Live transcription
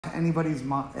anybody's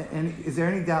mind? Is there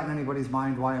any doubt in anybody's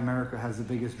mind why America has the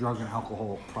biggest drug and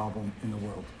alcohol problem in the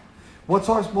world? What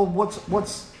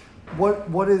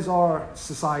does our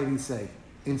society say?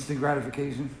 Instant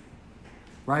gratification,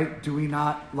 right? Do we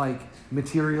not like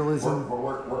materialism?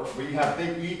 We have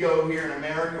big ego here in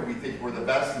America. We think we're the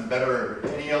best and better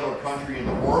than any other country in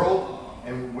the world,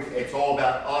 and it's all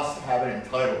about us having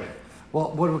entitlement.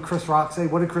 Well, what did Chris Rock say?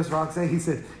 What did Chris Rock say? He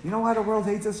said, you know why the world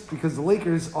hates us? Because the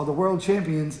Lakers are the world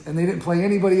champions and they didn't play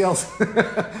anybody else.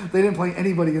 They didn't play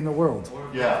anybody in the world.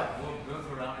 Yeah.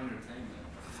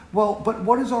 Well, but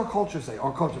what does our culture say?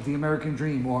 Our culture, the American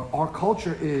dream, or our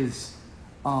culture is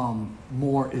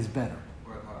more is better.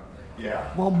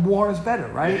 Yeah. Well, more is better,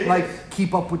 right? It Like is.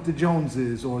 keep up with the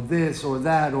Joneses or this or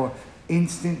that or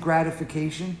instant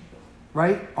gratification,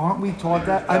 right? Aren't we taught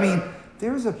that? I mean,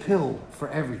 there's a pill for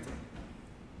everything.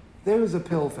 There is a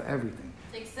pill for everything.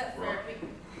 Except for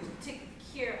to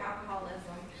cure alcoholism.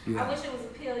 Yeah. I wish it was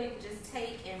a pill you could just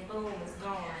take and boom, it's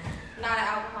gone. Not an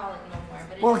alcoholic no more.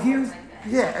 But it Well, don't here's, work like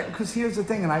that. yeah, because here's the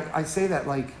thing, and I say that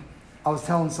like, I was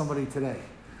telling somebody today,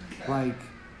 like,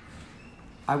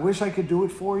 I wish I could do it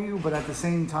for you, but at the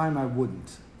same time, I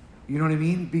wouldn't. You know what I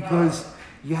mean? Because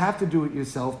you have to do it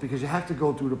yourself, because you have to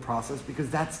go through the process, because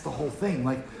that's the whole thing,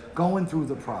 like going through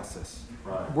the process,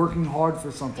 working hard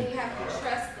for something. And you have to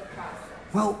trust the process.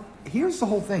 Well, here's the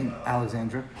whole thing,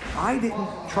 Alexandra. I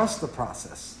didn't trust the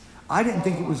process. I didn't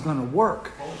think it was going to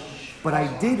work, but I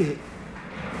did it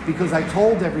because I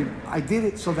did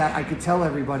it so that I could tell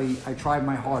everybody I tried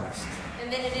my hardest.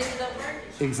 And then it ended up working.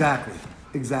 Exactly.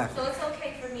 So it's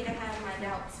okay for me to have my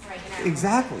doubts right now.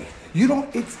 Exactly. You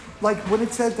don't, it's like when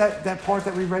it said that part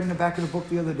that we read in the back of the book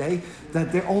the other day,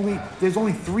 that there's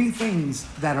only 3 things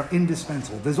that are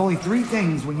indispensable. There's only 3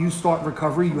 things when you start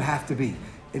recovery you have to be.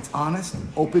 It's honest,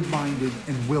 open-minded,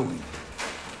 and willing.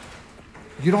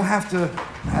 You don't have to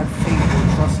have faith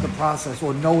or trust the process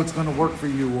or know it's going to work for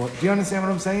you. Or, do you understand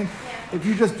what I'm saying? Yeah. If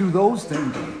you just do those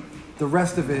things, the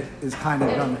rest of it is kind of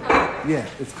gonna,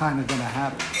 it's kind of gonna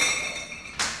happen.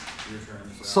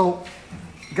 So,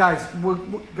 guys,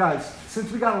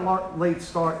 since we got a late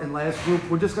start in last group,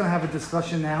 we're just gonna have a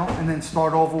discussion now and then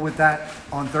start over with that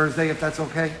on Thursday, if that's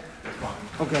okay. That's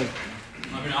fine. Okay.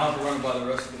 I mean, I'll have to run by the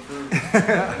rest of the crew.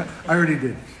 I already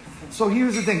did. So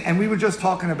here's the thing, and we were just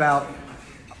talking about,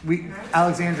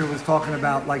 Alexandra was talking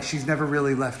about like she's never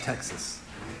really left Texas.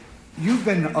 You've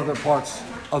been to other parts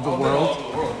of the world. All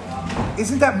over the world.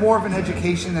 Isn't that more of an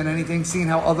education than anything, seeing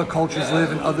how other cultures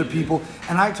live and other people?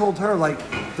 And I told her, like,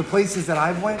 the places that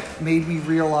I've went made me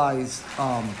realize,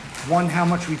 1, how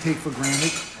much we take for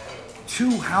granted.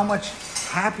 2, how much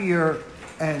happier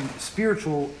and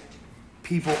spiritual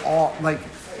people are. Like,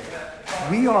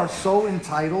 we are so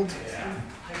entitled.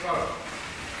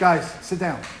 Guys, sit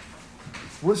down.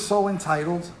 We're so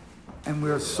entitled and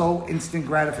we're so instant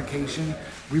gratification.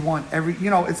 We want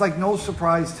it's like no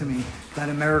surprise to me that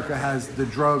America has the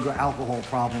drug or alcohol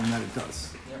problem that it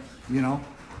does. You know?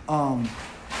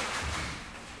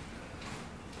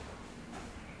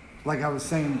 Like I was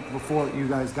saying before you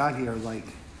guys got here, like,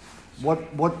 no,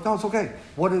 it's okay.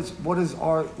 What is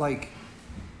our, like,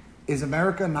 is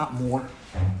America not more?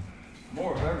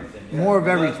 More of everything. Yeah. More of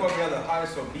everything. That's why we have the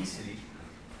highest obesity.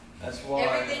 That's why.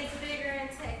 Everything's bigger in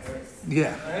Texas.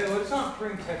 Yeah. Hey, let's not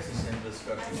bring Texas into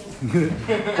discussion.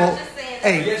 Well, I'm just saying.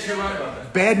 hey, Yes, you're right about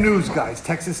that. bad news, guys.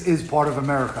 Texas is part of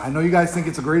America. I know you guys think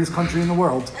it's the greatest country in the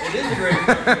world, It is a great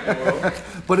country in the world.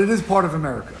 but it is part of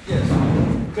America. Yes.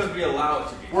 Because we allow it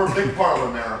to be. We're a big part of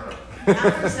America. I'm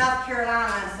from South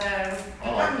Carolina, so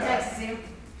Oh, I'm okay. Texas.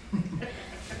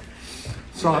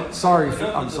 So I'm sorry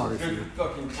for you.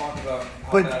 Fucking talk about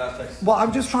how But badass Texas. well,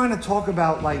 I'm just trying to talk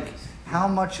about like how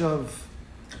much of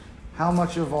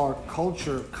our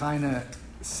culture kind of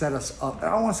set us up. I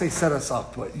don't want to say set us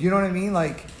up, but you know what I mean.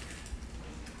 Like,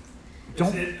 don't.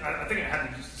 I think it had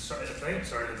to just start. I think it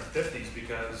started in the '50s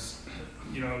because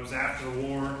it was after the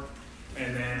war,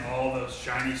 and then all those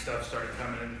shiny stuff started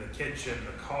coming into the kitchen,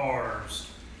 the cars.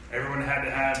 Everyone had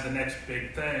to have the next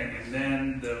big thing, and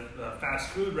then the fast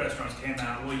food restaurants came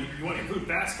out. Well, you want your food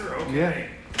faster? Okay.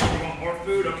 Yeah. You want more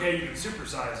food? Okay, you can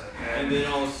supersize it. And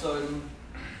then all of a sudden,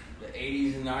 the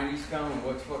 80s and 90s come, and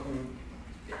what's fucking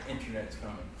the internet's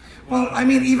coming. Well, I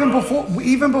mean, even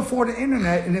before the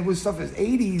internet, and it was stuff as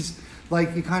 '80s.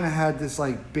 Like you kind of had this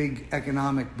like big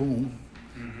economic boom.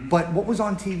 Mm-hmm. But what was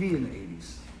on TV in the '80s?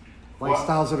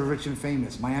 Lifestyles of the Rich and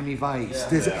Famous, Miami Vice,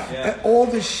 all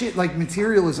this shit like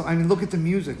materialism. I mean, look at the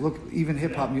music. Look, even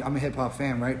hip hop. I'm a hip hop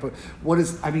fan, right? But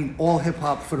all hip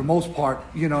hop for the most part.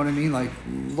 You know what I mean? Like,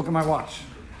 look at my watch.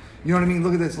 You know what I mean?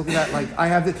 Look at this. Look at that. Like, I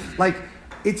have this. Like,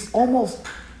 it's almost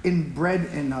inbred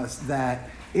in us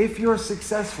that if you're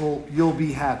successful, you'll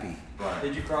be happy.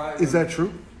 Did you cry? Is that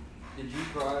true? Did you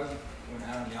cry when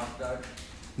Adam Yauch died?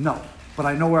 No, but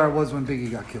I know where I was when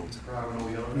Biggie got killed.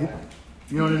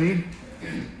 You know what I mean?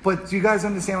 But do you guys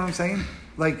understand what I'm saying?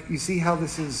 Like, you see how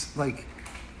this is, like,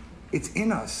 it's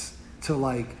in us to,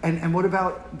 like, and what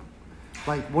about,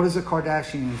 like, what does the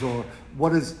Kardashians or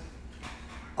what does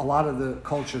a lot of the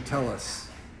culture tell us?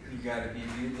 You gotta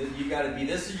be,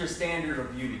 this is your standard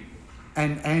of beauty.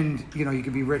 And you know, you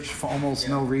could be rich for almost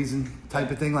no reason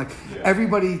type of thing. Like,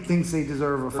 everybody thinks they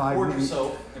deserve a Record $5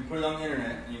 yourself and put it on the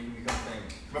internet and you can become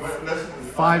famous. But listen,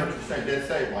 Five- I know what you're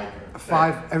saying,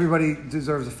 like, everybody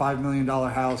deserves a $5 million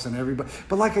house, and everybody,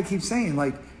 but like I keep saying,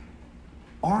 like,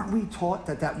 aren't we taught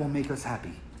that will make us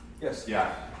happy? Yes.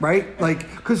 Yeah. Right? Like,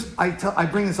 because I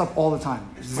bring this up all the time.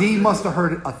 Z must have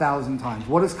heard it 1,000 times.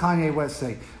 What does Kanye West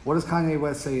say? What does Kanye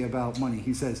West say about money?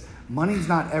 He says, money's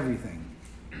not everything,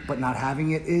 but not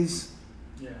having it is.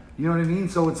 Yeah. You know what I mean?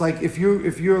 So it's like, if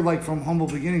you're like from humble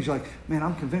beginnings, you're like, man,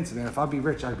 I'm convinced, man, if I'd be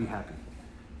rich, I'd be happy.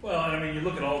 Well, I mean, you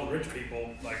look at all the rich people,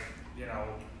 like, you know,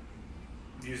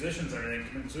 musicians and everything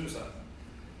committing suicide.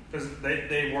 Because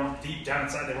they weren't deep down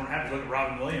inside, they weren't happy. Look at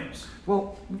Robin Williams.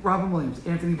 Well, Robin Williams,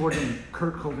 Anthony Bourdain,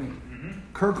 Kurt Cobain. Mm-hmm.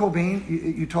 Kurt Cobain,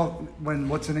 you talk, when,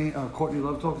 what's her name, Courtney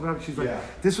Love talked about it, she's like, Yeah.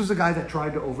 this was a guy that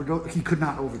tried to overdose, he could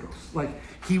not overdose. Like,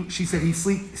 she said he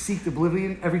seeked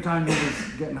oblivion every time he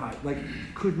was getting high. Like,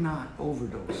 could not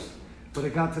overdose. But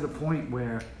it got to the point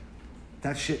where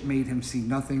that shit made him see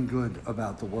nothing good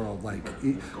about the world. Like,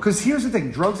 because here's the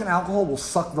thing, drugs and alcohol will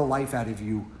suck the life out of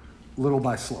you little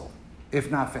by slow, if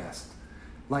not fast.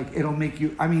 Like, it'll make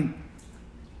you, I mean,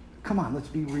 come on, let's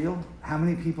be real. How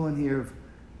many people in here have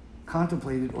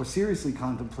contemplated or seriously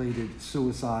contemplated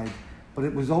suicide, but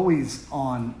it was always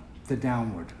on the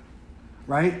downward,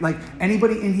 right? Like,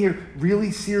 anybody in here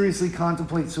really seriously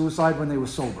contemplate suicide when they were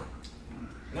sober?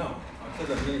 No, I've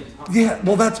said that many times. Yeah,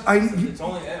 well, It's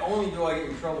only do I get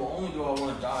in trouble, only do I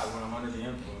want to die when I'm under the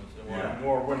influence,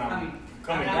 or when I'm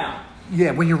coming down.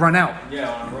 yeah, when you run out.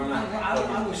 Yeah, when I'm running out.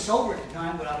 I was sober at the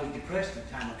time, but I was depressed at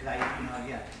the time because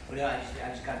but I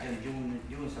just got done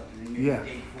doing something maybe Yeah. the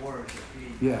day before or the three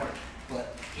days Yeah. before.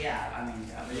 But yeah, I mean,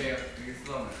 You're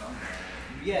slowing it down.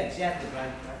 yeah, exactly, but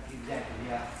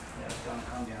it's gonna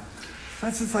come down.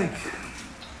 That's just like,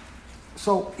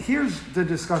 so here's the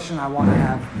discussion I want to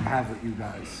have with you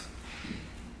guys.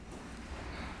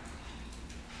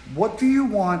 What do you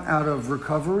want out of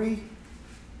recovery?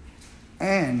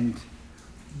 And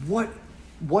what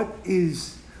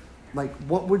is, like,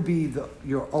 what would be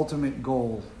your ultimate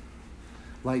goal?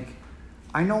 Like,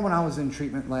 I know when I was in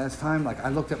treatment last time, like, I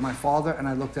looked at my father and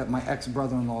I looked at my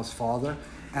ex-brother-in-law's father,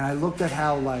 and I looked at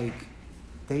how, like,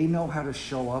 they know how to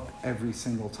show up every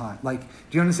single time. Like, do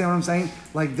you understand what I'm saying?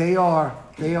 Like, they are,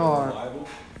 Reliable?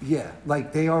 yeah,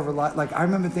 like, they are reliable. Like, I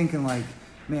remember thinking, like,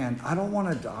 man, I don't want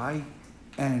to die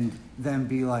and then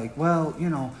be like, well, you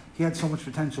know, he had so much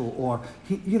potential, or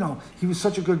he was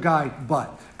such a good guy,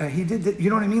 but he did, you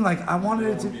know what I mean? Like, I wanted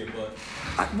it to be a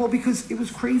but. well, because it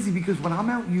was crazy, because when I'm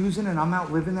out using and I'm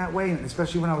out living that way, and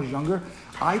especially when I was younger,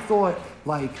 I thought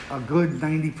like a good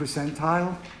 90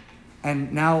 percentile.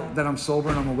 And now that I'm sober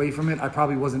and I'm away from it, I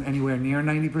probably wasn't anywhere near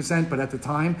 90%, but at the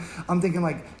time, I'm thinking,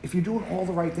 like, if you're doing all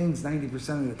the right things 90%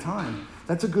 of the time,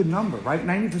 that's a good number, right?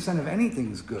 90% of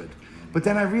anything is good. But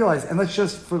then I realized, and let's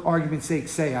just, for argument's sake,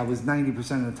 say I was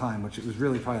 90% of the time, which it was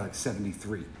really probably like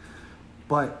 73.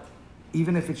 But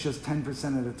even if it's just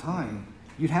 10% of the time,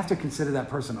 you'd have to consider that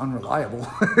person unreliable.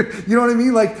 You know what I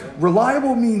mean? Like,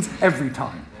 reliable means every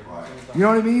time. You know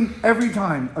what I mean? Every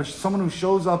time, someone who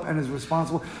shows up and is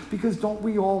responsible. Because don't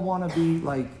we all want to be,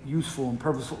 like, useful and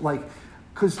purposeful? Like,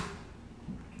 because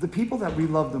the people that we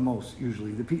love the most,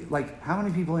 usually, like, how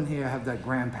many people in here have that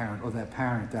grandparent or that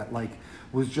parent that, like,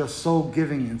 was just so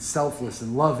giving and selfless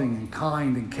and loving and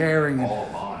kind and caring? And, All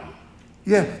mine.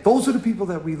 yeah, those are the people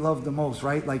that we love the most,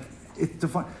 right? Like,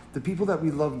 the people that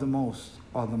we love the most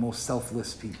are the most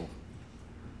selfless people.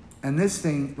 And this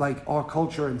thing, like, our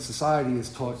culture and society is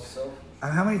taught.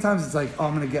 And how many times it's like, oh,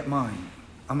 I'm going to get mine.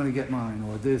 I'm going to get mine,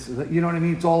 or this, or that. You know what I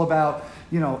mean? It's all about,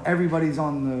 you know, everybody's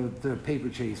on the paper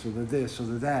chase, or the this, or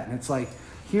the that. And it's like,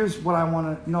 here's what I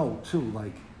want to know, too.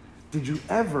 Like, did you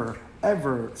ever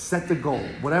set the goal,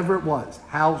 whatever it was,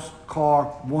 house,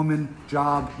 car, woman,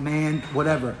 job, man,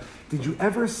 whatever. Did you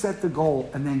ever set the goal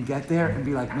and then get there and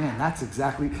be like, man,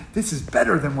 this is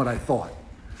better than what I thought?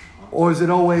 Or is it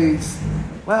always,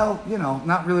 well, you know,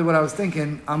 not really what I was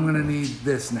thinking, I'm going to need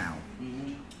this now?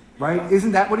 Right?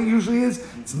 Isn't that what it usually is?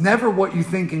 It's never what you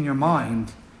think in your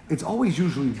mind. It's always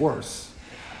usually worse.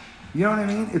 You know what I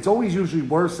mean? It's always usually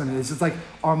worse than it is. It's like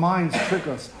our minds trick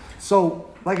us. So,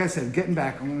 like I said, getting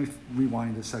back, I'm going to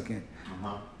rewind a second.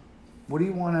 Uh-huh. What do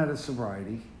you want out of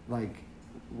sobriety? Like,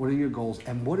 what are your goals?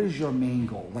 And what is your main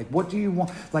goal? Like, what do you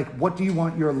want? Like, what do you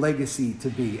want your legacy to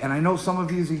be? And I know some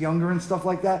of you are younger and stuff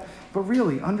like that, but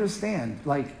really understand,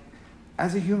 like,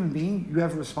 as a human being, you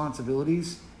have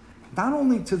responsibilities, not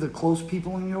only to the close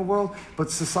people in your world,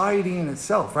 but society in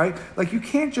itself, right? Like, you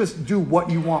can't just do what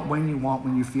you want, when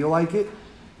you feel like it.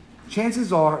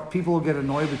 Chances are people will get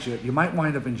annoyed with you. You might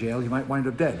wind up in jail. You might wind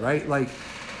up dead, right? Like,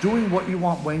 doing what you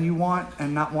want, when you want,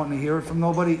 and not wanting to hear it from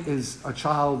nobody is a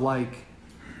childlike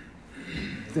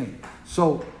thing.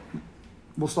 So,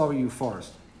 we'll start with you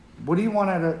first. What do you want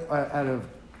out of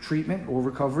treatment or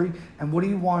recovery, and what do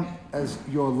you want as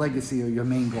your legacy or your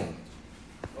main goal?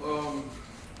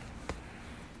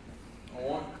 I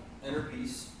want inner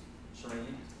peace,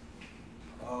 serenity.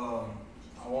 I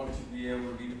want to be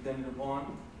able to be depended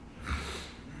upon.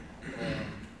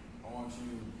 I want to,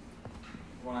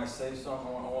 when I say something,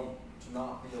 I want to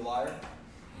not be a liar.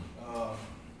 I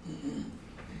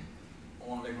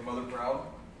want to make my mother proud.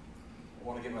 I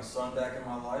want to get my son back in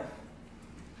my life.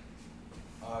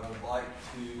 I would like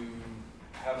to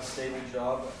have a stable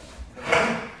job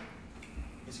that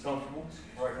is comfortable,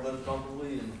 where I can live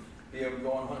comfortably and be able to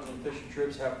go on hunting and fishing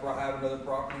trips, have another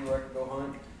property where I can go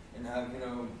hunt and have,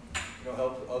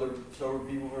 help other sober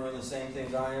people who are in the same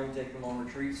things I am, take them on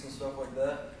retreats and stuff like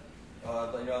that.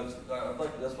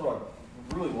 That's what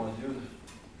I really want to do, is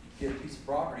get a piece of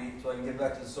property so I can get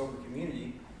back to the sober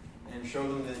community and show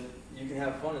them that you can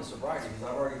have fun in sobriety, because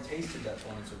I've already tasted that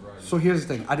fun in sobriety. So here's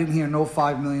the thing. I didn't hear no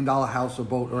 $5 million house or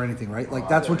boat or anything, right? Like,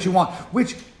 that's what you want.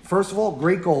 Which, first of all,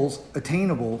 great goals,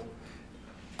 attainable.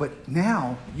 But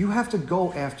now you have to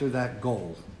go after that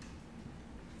goal.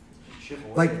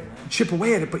 Chip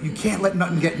away at it, but you can't let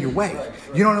nothing get in your way. Right.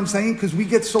 You know what I'm saying? Because we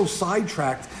get so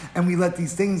sidetracked and we let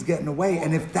these things get in the way.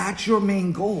 And if that's your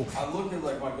main goal, I look at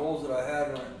my goals that I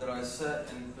had that I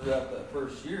set and throughout that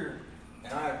first year,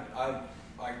 and I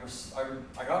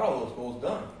got all those goals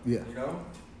done. Yeah.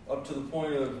 Up to the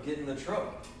point of getting the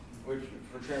truck, which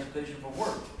for transportation for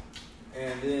work,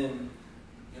 and then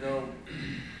I don't know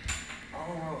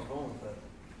where I was going with that.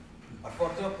 I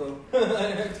fucked up though.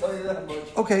 I didn't tell you that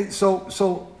much. Okay,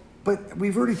 but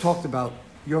we've already talked about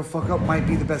your fuck up might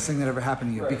be the best thing that ever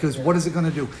happened to you, because what is it going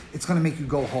to do? It's going to make you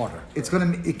go harder. It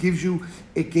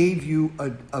gave you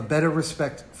a better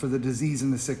respect for the disease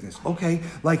and the sickness. Okay,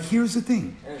 like, here's the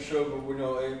thing. And it showed,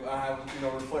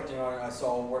 reflecting on it, I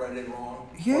saw what I did wrong.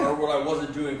 Yeah. Or what I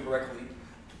wasn't doing correctly.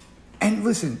 And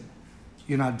listen,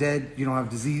 you're not dead. You don't have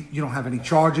disease. You don't have any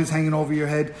charges hanging over your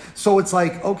head. So it's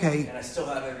like, okay. And I still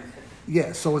have everything.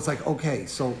 Yeah, so it's like, okay,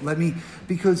 so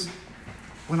because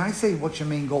when I say what's your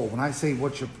main goal, when I say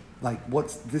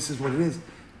this is what it is,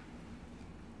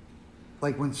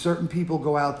 like when certain people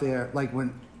go out there, like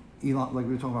when Elon, like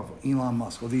we were talking about Elon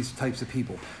Musk or these types of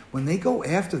people, when they go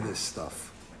after this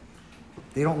stuff,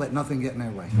 they don't let nothing get in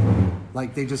their way.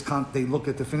 Like they look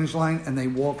at the finish line and they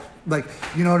walk, like,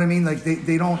 you know what I mean? Like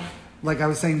they don't, like I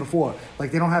was saying before,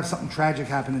 like they don't have something tragic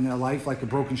happen in their life, like a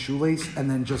broken shoelace, and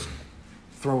then just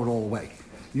throw it all away.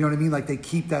 You know what I mean? Like they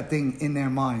keep that thing in their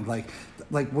mind. Like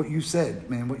what you said,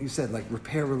 man, like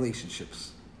repair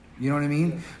relationships. You know what I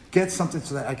mean? Get something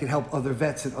so that I can help other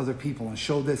vets and other people and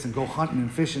show this and go hunting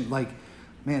and fishing. Like,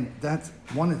 man, that's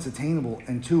one, it's attainable,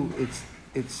 and two,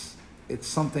 it's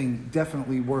something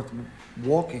definitely worth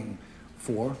walking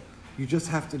for. You just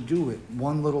have to do it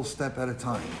one little step at a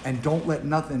time, and don't let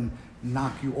nothing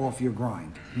knock you off your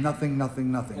grind. Nothing.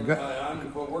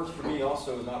 And what works for me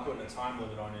also is not putting a time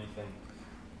limit on anything.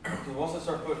 Because once I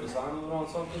start putting a time limit on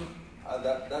something,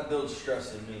 that builds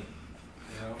stress in me.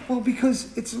 Well,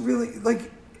 because it's really like,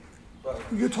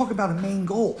 you're talking about a main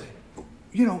goal.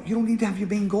 You don't need to have your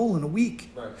main goal in a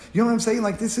week. Right. You know what I'm saying?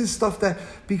 Like, this is stuff that,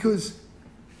 because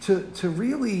to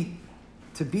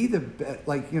be the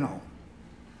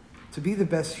to be the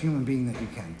best human being that you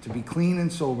can, to be clean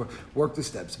and sober, work the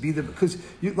steps, because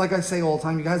like I say all the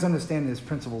time, you guys understand there's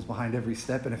principles behind every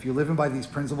step, and if you're living by these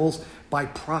principles, by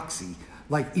proxy,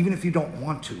 like even if you don't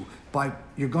want to,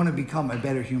 you're going to become a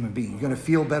better human being. You're going to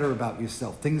feel better about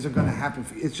yourself. Things are going to happen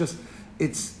for you.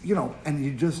 And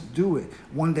you just do it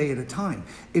one day at a time.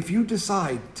 If you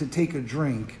decide to take a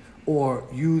drink or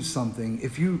use something,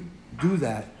 if you do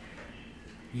that,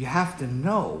 you have to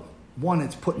know, one,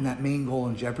 it's putting that main goal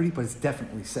in jeopardy, but it's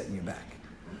definitely setting you back.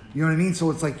 You know what I mean?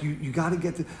 So it's like you got to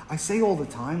get to, I say all the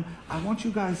time, I want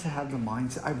you guys to have the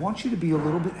mindset, I want you to be a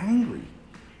little bit angry.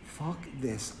 Fuck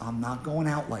this, I'm not going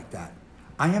out like that.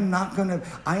 I am not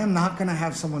gonna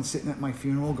have someone sitting at my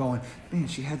funeral going, man,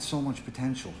 she had so much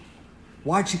potential.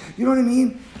 Why'd you know what I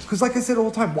mean? Because like I said all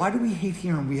the time, why do we hate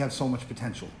hearing we have so much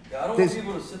potential? Yeah, I don't There's- want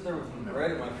people to sit there with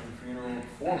regret at my funeral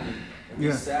for me and be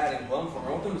Yeah. sad and bummed for me.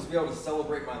 I want them to be able to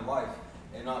celebrate my life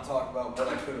and not talk about what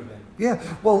I could have been. Yeah,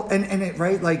 well, and it,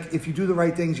 right, like, if you do the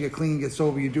right things, you get clean, get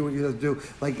sober, you do what you have to do.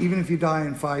 Like, even if you die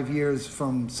in 5 years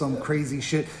from some crazy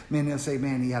shit, man, they'll say,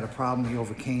 man, he had a problem, he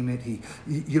overcame it, he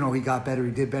got better,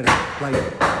 he did better. Like,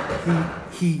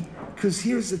 because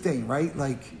here's the thing, right?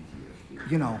 Like,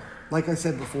 like I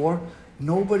said before,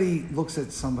 nobody looks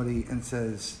at somebody and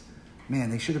says, man,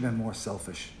 they should have been more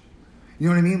selfish. You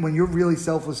know what I mean? When you're really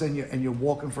selfless and you're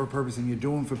walking for a purpose and you're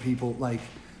doing for people, like,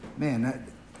 man,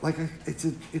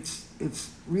 it's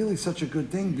really such a good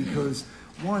thing because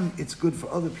one, it's good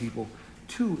for other people.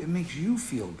 Two, it makes you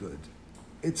feel good.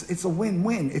 It's a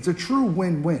win-win. It's a true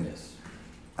win-win. Yes.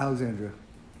 Alexandria.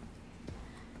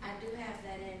 I do have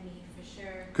that in me for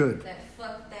sure. Good. That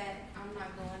fuck that, I'm not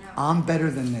going out. I'm better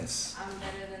than this. I'm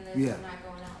better than this. Yeah. I'm not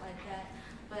going out like that.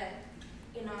 But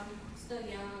I'm still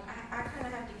young. I kind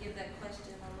of have to give that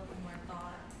question a little more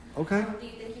thought. Okay. Do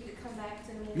you think you could come back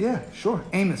to me? Yeah, sure.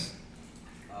 Amos.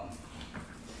 What's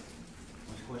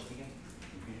the question again?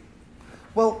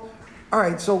 Well, all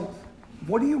right, so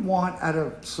what do you want out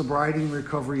of sobriety and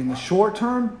recovery in the short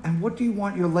term, and what do you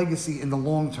want your legacy in the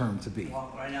long term to be?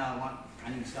 Well, right now I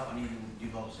need to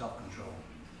develop self-control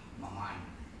in my mind.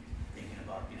 Thinking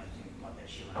about that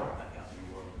shit when I go back out in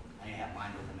the world. I need to have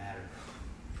mind over matter.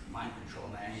 Mind control,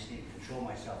 man. I just need to control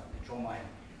myself, control my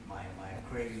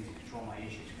cravings, control my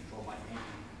issues, control my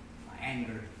thinking, my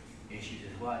anger issues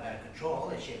as well. I gotta control all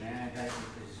that shit, man. I gotta,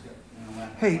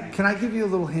 Hey, can I give you a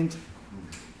little hint?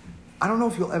 I don't know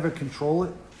if you'll ever control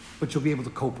it, but you'll be able to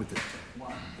cope with it.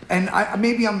 What? And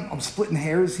maybe I'm splitting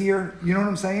hairs here, you know what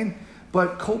I'm saying?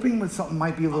 But coping with something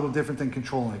might be a little different than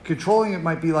controlling it. Controlling it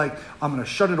might be like, I'm gonna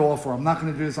shut it off, or I'm not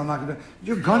gonna do this, I'm not gonna do.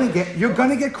 You're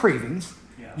gonna get cravings,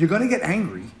 Yeah. you're gonna get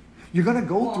angry, you're gonna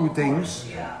go Well, through of things, course,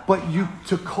 yeah. but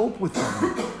to cope with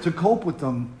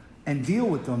them and deal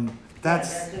with them,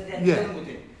 that's yeah,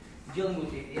 Dealing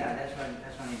with it, yeah, that's why I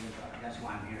need to talk. That's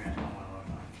why I'm here, that's why I want to work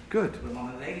on. good. With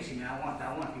my legacy, man, I want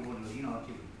people to, to a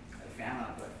family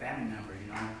member,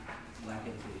 like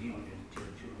to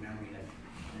remember me that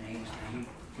he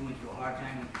went through a hard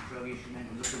time with drug issues, man,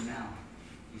 look at him now.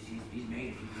 He's made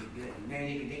it, he's good. And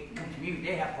maybe they can come to me,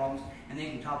 they have problems, and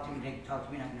they can talk to me,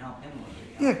 and I can help them a little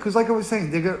bit. Yeah, because like I was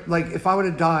saying, if I would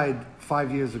have died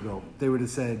 5 years ago, they would have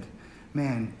said,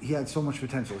 man, he had so much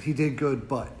potential. He did good,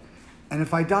 but. And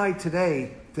if I die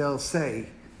today, they'll say,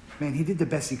 man, he did the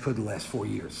best he could the last 4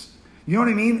 years. You know what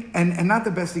I mean? And not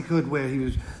the best he could where he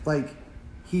was like,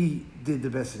 he did the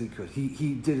best that he could.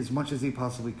 He did as much as he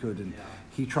possibly could. And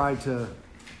he tried to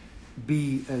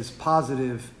be as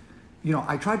positive.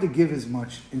 I tried to give as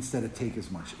much instead of take as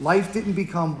much. Life didn't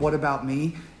become what about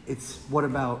me? It's what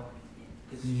about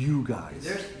you guys.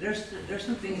 There's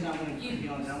some things I'm gonna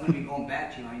be going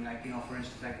back to. For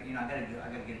instance, I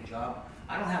gotta get a job.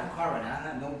 I don't have a car right now. I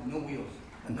have no wheels.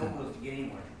 I have no wheels to get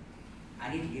anywhere. I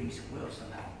need to give me some wheels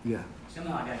somehow. Yeah.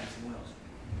 Somehow I gotta get some wheels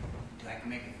till I can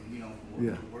make it from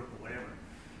from work or whatever.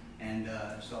 And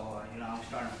so I'm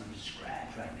starting from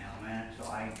scratch right now, man.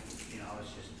 So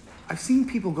it's just. I've seen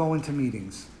people go into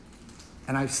meetings,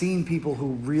 and I've seen people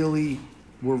who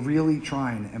were really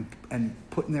trying and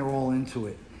putting their all into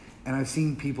it. And I've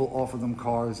seen people offer them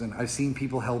cars, and I've seen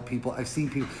people help people. I've seen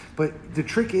people, but the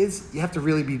trick is you have to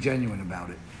really be genuine about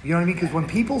it. You know what I mean? Because when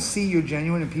people see you're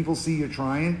genuine and people see you're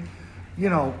trying,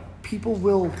 people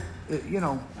will,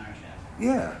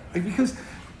 yeah. Because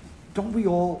don't we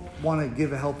all want to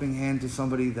give a helping hand to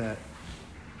somebody that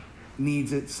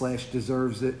needs it /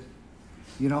 deserves it?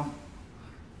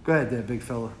 Go ahead there, big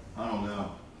fella. I don't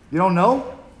know. You don't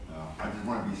know? No, I just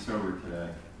want to be sober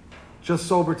today. Just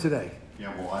sober today.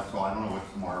 Yeah, well, that's all. I don't know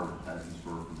what tomorrow has in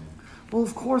store for me. Well,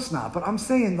 of course not. But I'm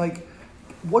saying, all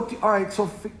right. So,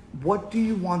 what do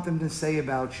you want them to say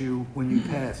about you when you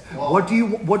pass? Well, what do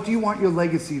you want your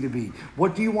legacy to be?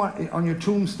 What do you want on your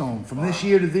tombstone from this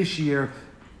year to this year?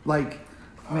 Patrick.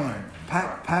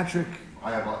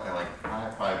 I have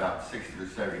probably about 60 or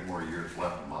 70 more years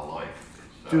left in my life.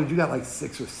 So. Dude, you got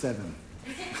 6 or 7.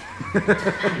 Damn.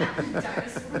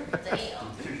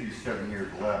 67 years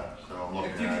left, so I'm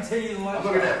looking If you at. continue to I'm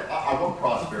looking at. I want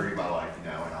prosperity in my life, and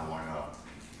I want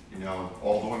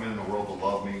all the women in the world to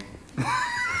love me.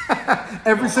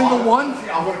 Every single one.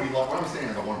 I want to be liked. What I'm saying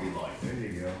is, I want to be liked. There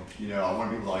you go. I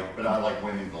want to be liked, but I like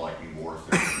women to like me more. So,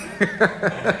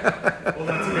 Well,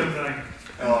 that's a good thing.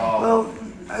 Well,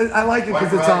 I like it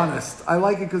because it's honest. I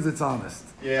like it because it's honest.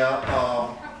 Yeah,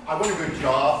 I want a good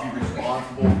job, be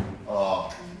responsible.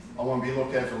 I want to be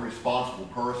looked at as a responsible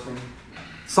person.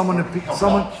 Someone to Help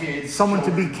out kids, someone to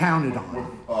be children counted with,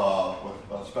 on.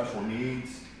 with special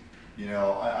needs. You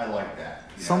know, I like that.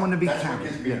 You Someone know, to be that's counted,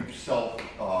 what gives me yeah. self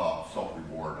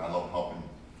reward. I love helping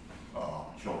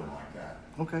children like that.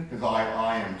 Okay. Because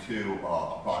I am too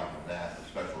a product of that, of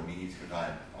special needs, because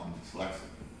I'm dyslexic.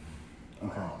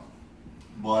 Okay.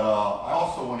 But I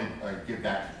also want to give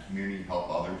back to the community,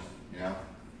 help others. You know,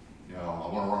 I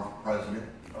want to run for president.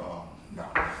 No,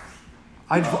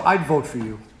 I'd vote for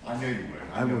you. I knew you would.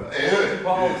 I would. Good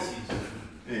policies.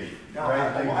 Hey, no,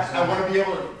 I want to be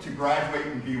able to graduate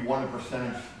and be one of the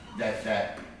percentage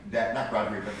that not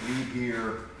graduate, but leave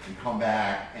here and come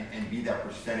back and be that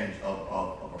percentage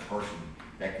of a person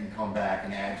that can come back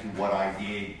and add to what I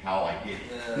did, how I did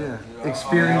it. Yeah.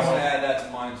 Experience. I want to add that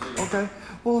to mine too. Okay.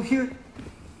 Well, here.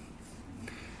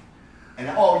 And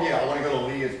oh yeah, I want to go to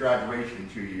Leah's graduation in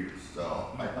 2 years, so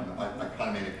I kind of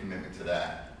made a commitment to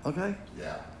that. Okay.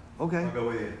 Yeah, Okay. I'll go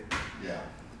with you. yeah.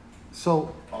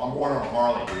 So I'm going on a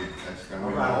Harley, dude. That's gonna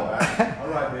be All right, all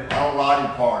right, man. I don't ride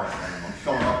in cars, man. I'm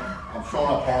showing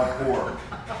up hardcore.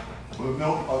 With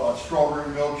a strawberry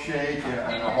milkshake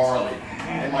and a Harley.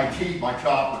 And my teeth, my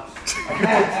choppers. I do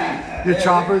my teeth. your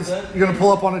choppers. You're gonna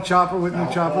pull up on a chopper with I'm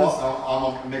your choppers. I'm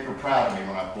gonna make her proud of me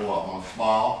when I pull up. I'm gonna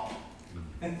smile.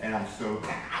 And I'm sober.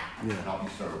 Yeah. And I'll be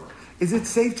sober. Is it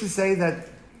safe to say that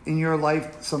in your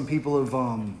life some people have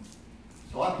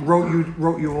So I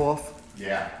wrote you off?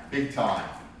 Yeah, big time.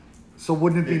 So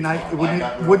wouldn't it be Big nice? time. I Wouldn't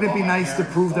got it, rid wouldn't of it be all my nice to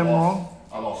parents. prove them wrong?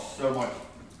 I lost so much.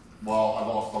 Well, I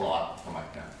lost a lot from my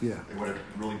parents. Yeah. They would have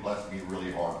really blessed me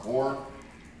really hardcore,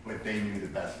 but they knew the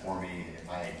best for me. If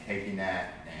I had taken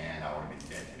that, and I would have been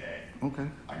dead today. Okay.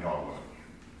 I know I would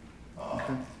have.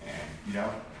 Okay. And you know,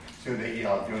 so they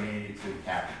donated to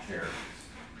Catholic charities.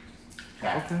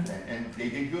 Okay. And they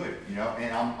did good, you know.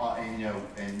 And and, you know,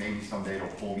 and maybe someday it'll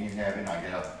pull me in heaven. I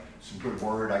get some good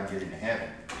word. I get into heaven,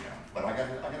 you know. But I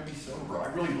gotta be sober. I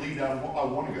really believe that I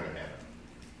want to go to heaven.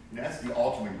 And that's the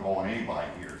ultimate goal in anybody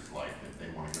here. Is like if they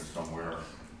want to go somewhere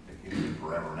that can live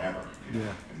forever and ever, you know,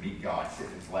 Yeah. and meet God, sit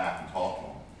in His lap, and talk to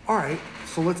Him. All right.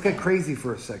 So let's get crazy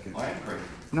for a second. I am crazy.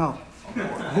 No. I'm for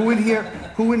it. Who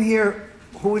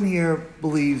in here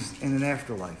believes in an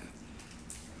afterlife?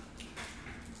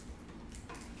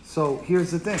 So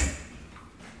here's the thing.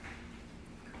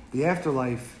 The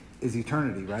afterlife is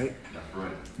eternity, right? That's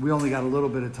right. We only got a little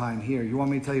bit of time here. You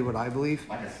want me to tell you what I believe?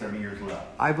 I got 7 years left.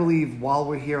 I believe while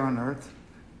we're here on earth,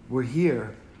 we're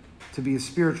here to be as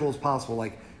spiritual as possible,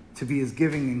 like to be as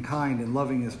giving and kind and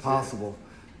loving as possible,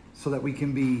 so that we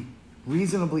can be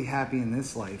reasonably happy in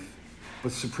this life,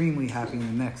 but supremely happy in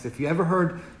the next. If you ever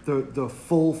heard the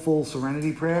full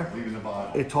serenity prayer, I believe in the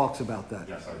Bible. it talks about that.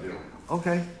 Yes, I do.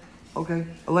 Okay.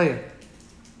 Alea,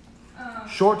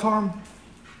 short term,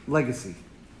 legacy.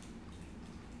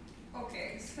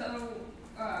 Okay, so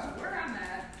where I'm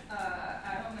at,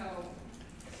 I don't know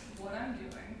what I'm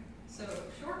doing. So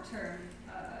short term,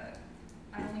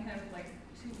 I only have like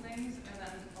 2 things, and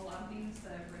then a lot of these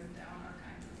that I've written down are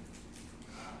kind of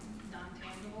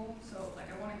non-tangible. So like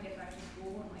I want to get back to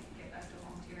school and like get back to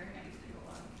volunteering. I used to do a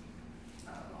lot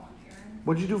of volunteering.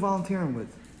 What'd you do volunteering with?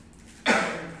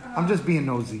 I'm just being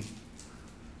nosy.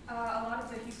 A lot of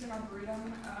the Houston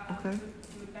Arboretum, Okay.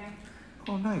 food bank.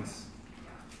 Oh, nice.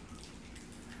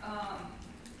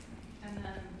 And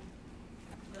then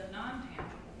the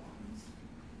non-tangible ones,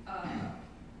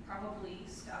 probably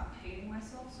stop hating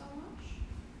myself so much,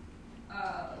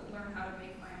 learn how to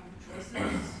make my own choices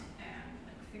and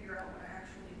like figure out what I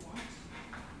actually want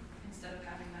instead of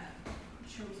having that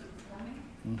chosen for me,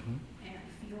 Mm-hmm. and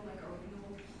feel like a real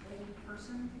whole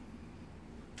person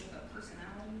with a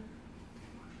personality.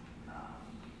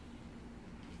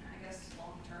 I guess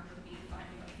long term would be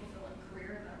finding a fulfilling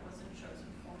career that wasn't chosen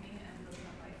for me and living a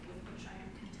life with which I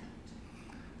am content.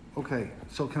 Okay,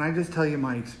 so can I just tell you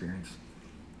my experience?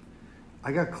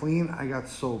 I got clean, I got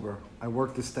sober, I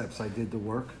worked the steps, I did the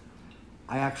work.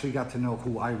 I actually got to know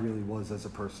who I really was as a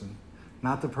person.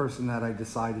 Not the person that I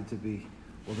decided to be,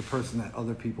 or the person that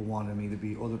other people wanted me to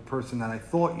be, or the person that I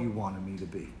thought you wanted me to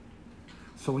be.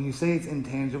 So when you say it's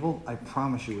intangible, I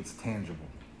promise you it's tangible.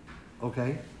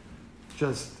 Okay?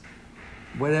 Just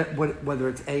whether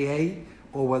it's AA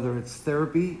or whether it's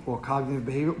therapy or cognitive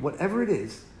behavior, whatever it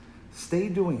is, stay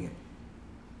doing it.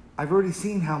 I've already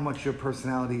seen how much your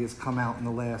personality has come out in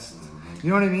the last, you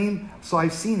know what I mean? So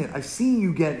I've seen it. I've seen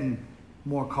you getting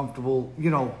more comfortable, you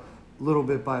know, little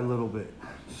bit by little bit.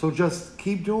 So just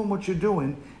keep doing what you're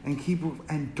doing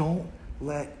and don't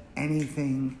let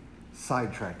anything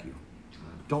sidetrack you.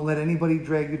 Don't let anybody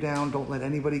drag you down. Don't let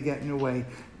anybody get in your way.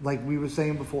 Like we were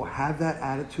saying before, have that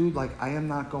attitude. Like I am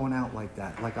not going out like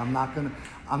that. Like I'm not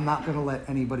gonna let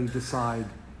anybody decide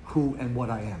who and what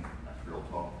I am. That's real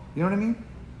talk. You know what I mean?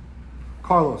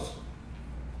 Carlos.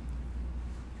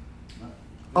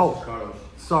 Oh, Carlos.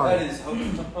 Sorry. That is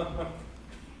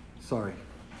Sorry.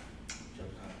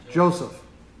 Joseph.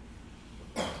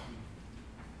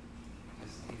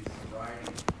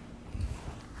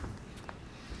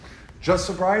 Just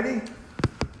sobriety?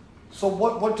 So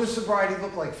what does sobriety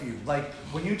look like for you? Like,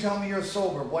 when you tell me you're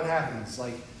sober, what happens?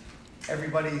 Like,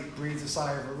 everybody breathes a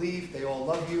sigh of relief, they all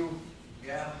love you.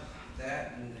 Yeah,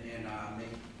 that and make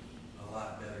a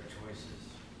lot better choices.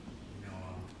 You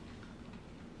know,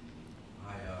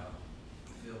 I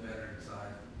feel better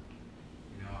inside.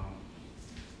 You know,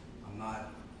 I'm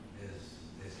not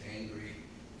as angry.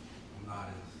 I'm not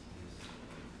as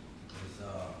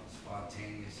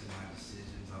spontaneous in my decisions.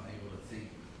 I'm able to think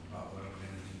about what I'm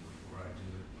going to do before I do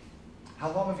it.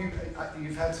 How long have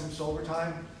you've had some sober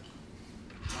time?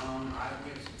 I've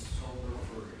been sober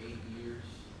for 8 years,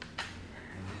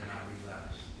 and then I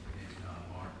relapsed in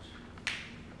March.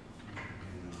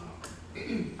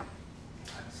 And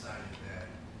I decided that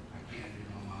I can't do it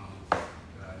on my own,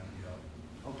 that I need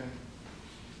help. Okay.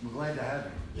 We're glad to have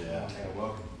you. Yeah,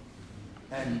 welcome.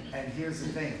 And here's the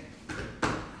thing.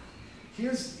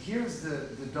 Here's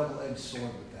the double-edged sword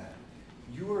with that.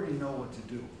 You already know what to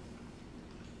do.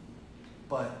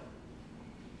 But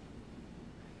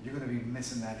you're going to be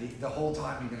missing that the whole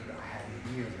time. You're going to go, I had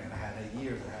 8 years, man. I had 8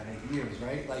 years. I had 8 years,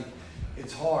 right? Like,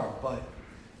 it's hard, but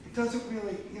it doesn't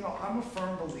really, I'm a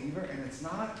firm believer, and it's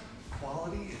not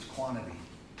quality, it's quantity.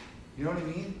 You know what I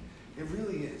mean? It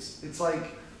really is. It's like,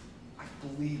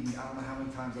 believe me, I don't know how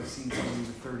many times I've seen somebody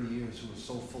with 30 years who was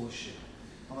so full of shit.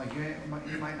 I'm like,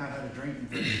 you might not have a drink in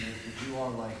 30 years, but you are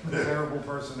like a terrible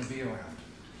person to be around.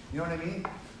 You know what I mean?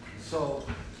 So,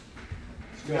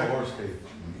 It's got worse case.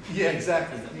 yeah,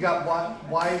 exactly. You got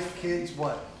wife, kids,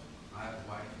 what? I have a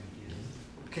wife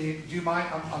and kids. Do you mind,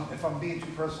 if I'm being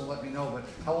too personal, let me know, but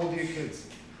how old are your kids?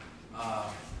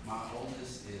 My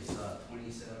oldest is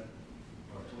 27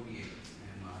 or 28,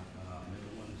 and my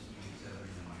middle one is 27,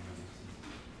 and my youngest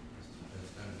is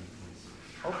going to be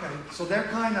 26. Okay, so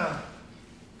they're kind of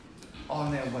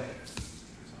on their way.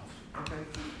 Okay.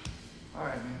 All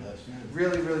right, man. That's good.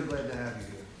 Really, really glad to have you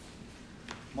here.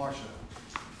 Marsha.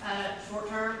 Short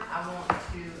term, I want to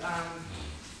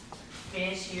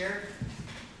finish here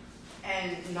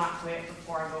and not quit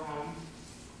before I go home.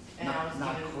 And Not- I was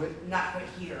not given- quit? Not quit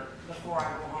here before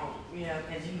I go home. You know,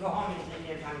 because you can go home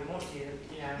anytime you want to. You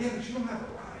know. Yeah, but you don't have a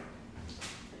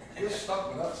ride. You're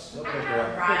stuck with us.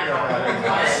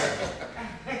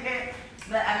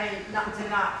 But I mean, not to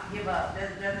not give up.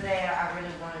 The other day, I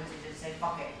really wanted to just say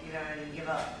fuck it, you know, and give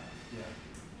up.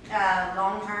 Yeah.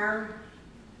 Long term,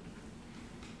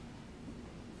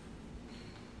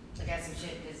 I got some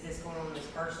shit that's going on that's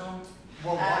personal.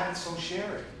 Well, why so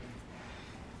share it?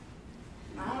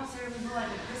 I don't want to say feel like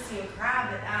a pussy and cry,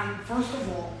 but First of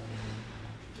all,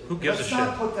 Who gives a let's shit?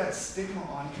 not put that stigma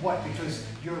on what? Because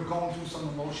you're going through some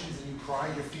emotions and you cry,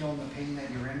 you're feeling the pain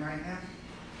that you're in right now?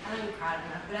 I don't even cry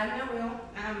enough. But I know will.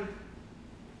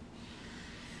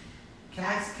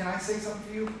 Can I say something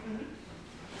for you?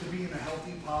 To be in a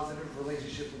healthy, positive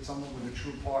relationship with someone with a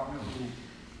true partner who,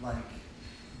 like,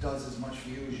 does as much for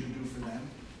you as you do for them,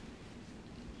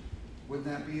 wouldn't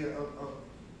that be a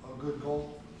good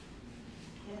goal?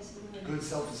 Yes, Good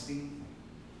self-esteem?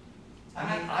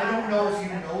 I mean, I don't know if you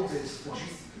know this, but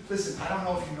listen, I don't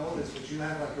know if you know this, but you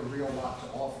have like a real lot to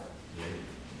offer.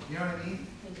 You know what I mean?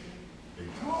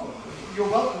 No, you're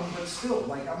welcome, but still,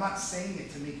 like, I'm not saying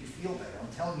it to make you feel better. I'm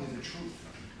telling you the truth.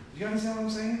 Do you understand what I'm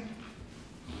saying?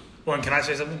 Well, and can I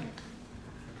say something?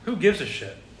 Who gives a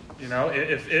shit? You know,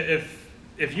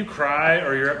 if you cry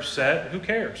or you're upset, who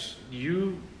cares?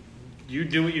 You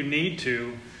do what you need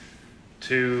to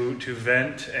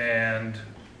vent, and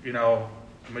the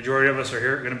majority of us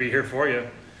are going to be here for you.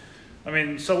 I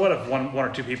mean, so what if one or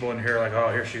two people in here are like,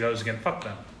 oh, here she goes again? Fuck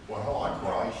them. Well, hell, I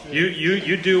cry. Shit.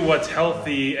 You do what's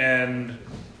healthy and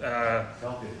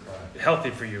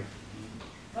healthy for you.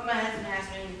 But my husband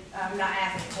asked me, not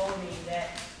asked me, told me that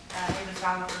he was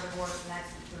filing for divorce, and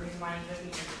that's the reason why he took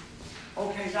me here.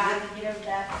 Okay, So I have to get over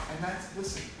that. and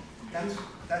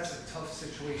that's a tough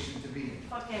situation to be in.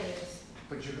 Fuck it is.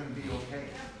 But you're going to be okay,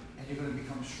 and you're going to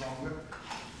become stronger.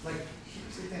 Like,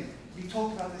 here's the thing. We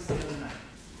talked about this the other night.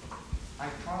 I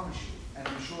promise you, and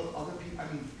I'm sure other people, I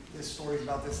mean, there's stories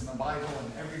about this in the Bible,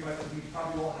 and everybody, we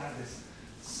probably all have this.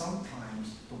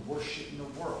 Sometimes the worst shit in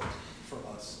the world for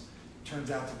us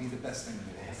turns out to be the best thing in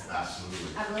the world.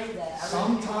 Absolutely. I believe that. I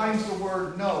really Sometimes the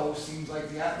word no seems like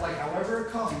however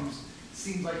it comes,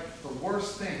 seems like the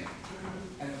worst thing,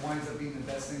 and it winds up being the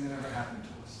best thing that ever happened to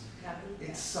us. I believe It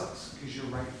that. sucks because you're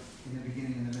right in the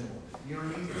beginning and the middle. You know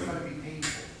what I mean? It's gonna be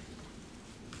painful.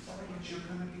 But you're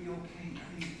gonna be okay.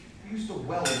 I mean, you used to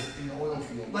weld in the oil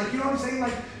field. Like, you know what I'm saying?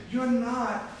 Like, you're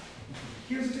not,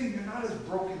 here's the thing, you're not as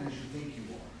broken as you think you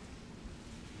are.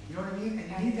 You know what I mean? And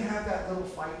you need to have that little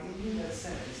fight in you that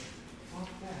says, fuck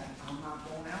that, I'm not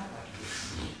going out like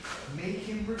this. Make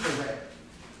him regret,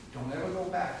 don't ever go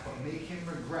back, but make him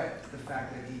regret the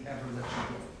fact that he ever let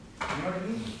you go. You know what I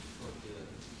mean?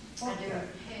 Fuck that.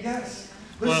 Yes.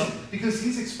 Listen, because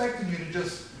he's expecting you to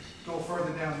just go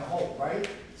further down the hole, right?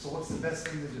 So what's the best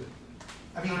thing to do?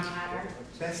 I mean,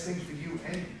 best thing for you,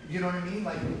 and you know what I mean?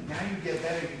 Like, now you get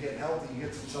better, you get healthy, you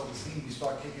get some self-esteem, you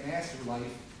start kicking ass through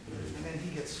life, and then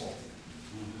he gets salty.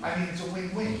 I mean, it's a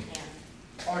win-win.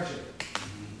 RJ.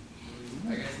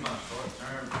 I guess my short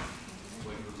term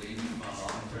would believe my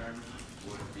long term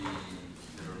would be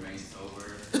to remain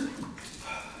sober and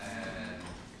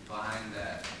find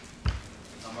that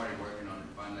somebody working on it,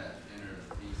 find that inner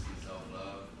peace and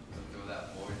self-love, to fill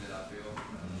that void that I feel,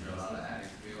 that a lot of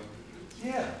addicts feel.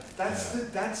 Yeah, that's the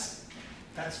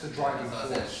driving So I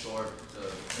said force. short to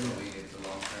lead it to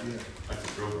long term. Yeah. That's a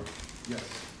good one. Yes.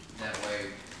 That way,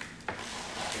 I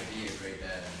can be a great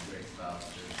dad and a great spouse.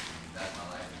 That's my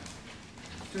life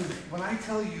now. Dude, when I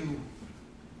tell you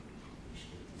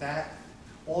that,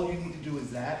 all you need to do is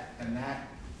that and that,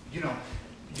 you know,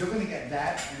 you're gonna get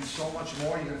that and so much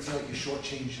more, you're gonna feel like you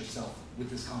shortchanged yourself with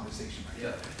this conversation right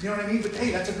Yeah. there. You know what I mean? But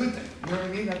hey, that's a good thing. You know what I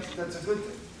mean? That's a good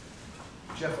thing.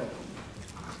 Jeff,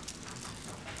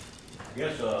 I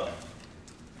guess,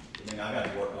 I got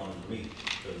to work on me,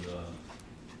 because,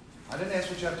 I didn't ask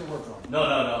what you have to work on. no,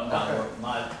 not Okay. work,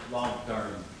 my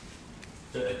long-term,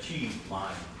 to achieve my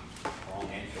long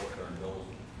and short-term goals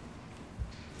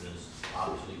is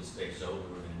obviously to stay sober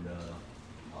and,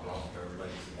 my long-term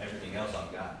legacy, everything else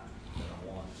I've got that I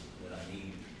want, that I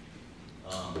need.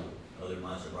 Other than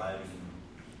my sobriety,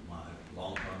 my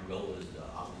long-term goal is to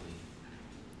obviously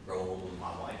grow old with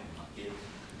my wife and my kids,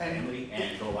 And- family,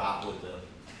 and go out with the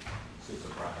sense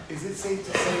of pride. Is it safe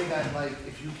to say that, like,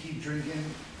 if you keep drinking,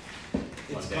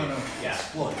 it's One day. gonna Yeah,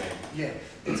 explode? one day. Yeah,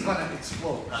 it's gonna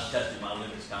explode. I've tested my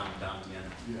limits time and time again,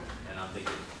 Yeah. and I think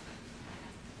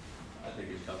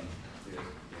it's coming. If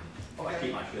I Okay.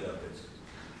 keep my shit up, it's.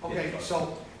 Okay,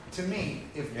 so, to me,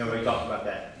 if. You know, we talked about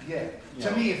that. Yeah, You to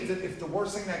know. me, if the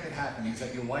worst thing that could happen is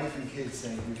that your wife and kids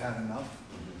say you've had enough,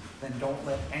 then don't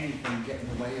let anything get in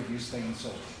the way of you staying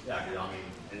sober. Yeah, 'cause I mean,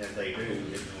 and if they do,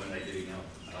 if and when they do,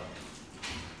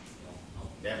 I'll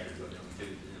damage with them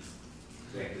too.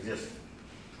 Yeah, 'cause just,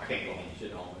 I can't go home and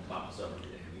sit home and by myself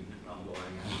every day. I mean, I'm going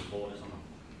out with the boys, I'm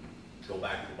gonna go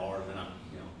back to the bars, and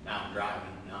now I'm driving,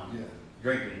 now I'm Yeah.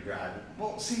 drinking and driving.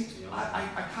 Well, see, You know.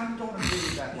 I kind of don't agree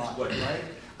with that logic, What? right?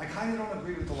 I kind of don't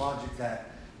agree with the logic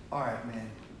that, all right, man,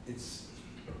 it's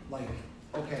like,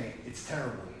 okay, it's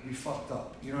terrible, we fucked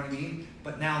up, you know what I mean?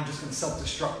 But now I'm just gonna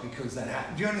self-destruct because that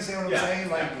happened. Do you understand what I'm saying?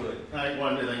 Like, Absolutely. I think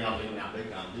one of the things I'm doing now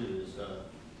big time too is,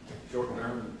 short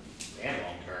term and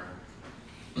long term.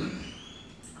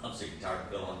 I'm sick and tired of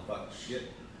feeling fucking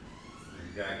shit.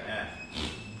 You're dragging ass.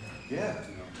 yeah.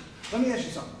 You know. Let me ask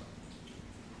you something.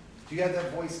 Do you have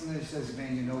that voice in there that says,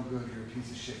 man, you're no good, you're a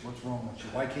piece of shit, what's wrong with you?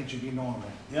 Why can't you be normal?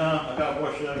 No, I got a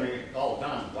voice telling me all the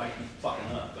time, why you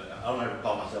fucking up, but I don't ever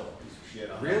call myself a piece of shit.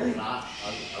 Really? I'm not. I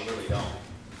really don't.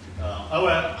 Oh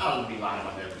well, I would be lying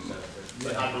if I never said it,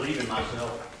 but I believe in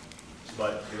myself.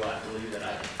 But do I believe that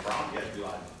I can problem? Yes.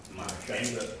 Am I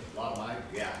ashamed of a lot of my?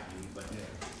 Yeah. But I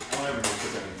don't ever just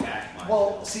sit there and bash myself.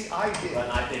 Well, see, I did. But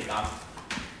I think I'm.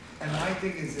 And my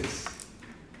thing is this,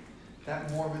 that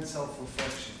morbid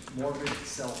self-reflection,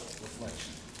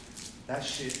 that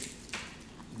shit,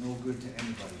 no good to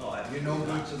anybody. Oh, You're no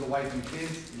good to the wife and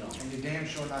kids, No. and you're damn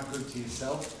sure not good to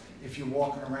yourself if you're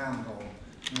walking around going,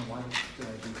 why did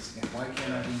I do this again? Why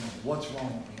can't I be normal? What's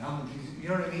wrong with me? You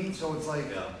know what I mean? So it's like,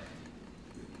 Yeah.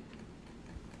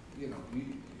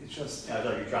 it's just, Yeah,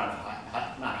 so you're trying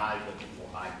to not hide, but people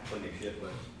hide plenty of shit,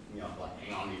 but like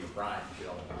hang on to your pride and shit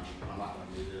all the time. I'm not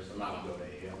gonna do this. I'm not gonna go to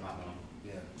AA. I'm not gonna.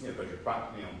 yeah. But your pride,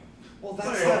 Well, well,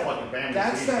 that's your that, whole fucking family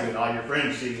that's sees that- you and all your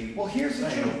friends see you. well, here's the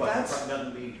Ain't no truth, fucking pride,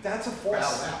 doesn't mean. that's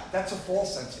a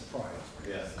false sense of pride.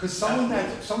 Yeah. Because someone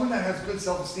that has good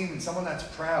self-esteem and someone that's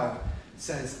proud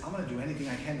says, I'm gonna do anything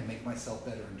I can to make myself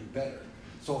better and do better.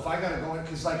 So if I gotta go in,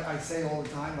 because like I say all the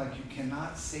time, like you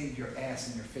cannot save your ass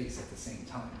and your face at the same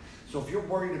time. So if you're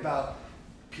worried about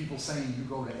people saying you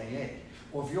go to AA,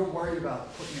 or if you're worried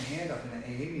about putting your hand up in an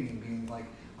AA meeting being like,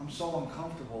 I'm so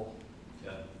uncomfortable,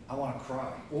 Yeah. I wanna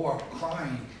cry, or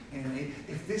crying, and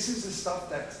if this is the stuff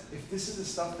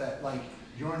that like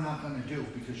you're not gonna do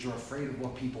because you're afraid of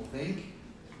what people think,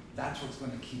 that's what's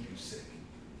gonna keep you sick.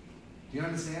 Do you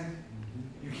understand?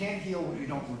 You can't heal what you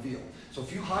don't reveal. So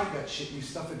if you hide that shit and you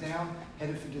stuff it down,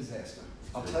 headed for disaster.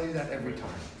 I'll tell you that every time.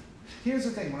 Here's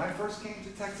the thing, when I first came to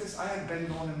Texas, I had been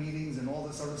going to meetings and all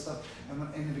this other stuff,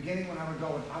 and in the beginning when I would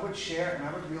go, I would share, and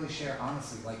I would really share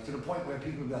honestly, like to the point where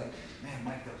people would be like, man,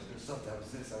 Mike, that was good stuff, that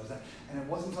was this, that was that. And it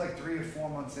wasn't like 3 or 4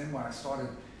 months in where I started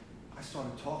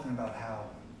talking about how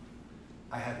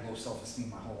I had low self-esteem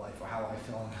my whole life, or how I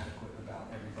felt inadequate about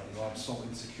everybody, or I'm so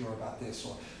insecure about this,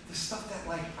 or the stuff that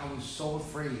like I was so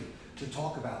afraid to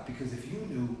talk about, because if you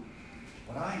knew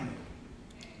what I knew,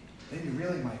 then you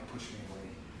really might push me away,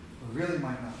 or really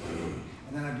might not.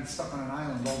 And then I'd be stuck on an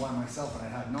island all by myself and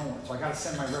I'd have no one. So I gotta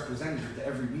send my representative to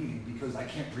every meeting because I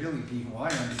can't really be who I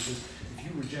am, because if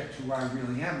you reject who I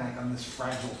really am, like I'm this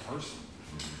fragile person.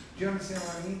 Do you understand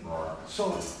what I mean?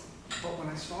 So, but when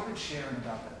I started sharing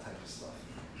about that type of stuff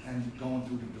and going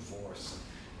through the divorce,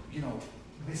 you know,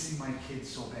 missing my kids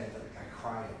so bad that I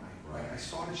cry at night, right? I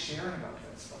started sharing about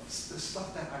that stuff. The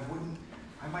stuff that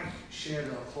I might share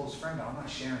to a close friend, but I'm not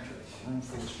sharing to a room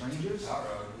full of strangers.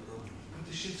 But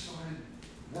the shit started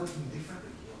working differently.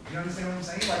 You understand what I'm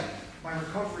saying? Like, my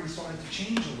recovery started to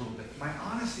change a little bit. My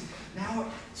honesty, now,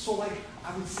 so like,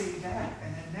 I would say that,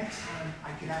 and then next time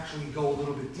I could actually go a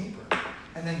little bit deeper,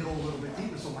 and then go a little bit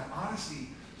deeper. So my honesty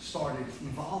started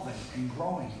evolving and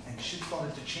growing, and shit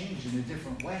started to change in a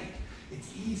different way.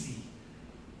 It's easy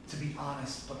to be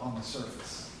honest, but on the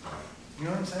surface. You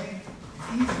know what I'm saying?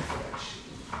 It's easy for that shit.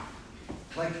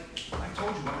 Like, I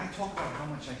told you, when I talk about how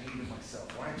much I hated myself,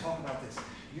 when I talk about this,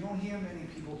 you don't hear many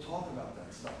people talk about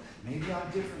that stuff. Maybe I'm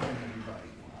different than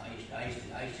everybody. I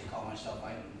used to call myself,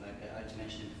 like I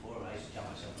mentioned it before, I used to tell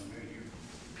myself, you're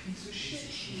a piece of shit.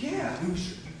 Yeah.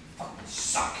 Loser. You fucking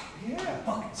suck. Yeah. You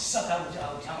fucking suck. I would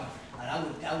tell and I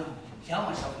would tell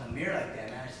myself in the mirror like that,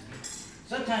 man. I said,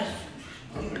 sometimes,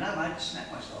 believe it or not, I just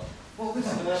smack myself. Well,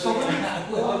 listen, so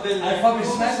I fucking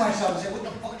smack myself and say, what the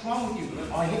fuck's wrong with you?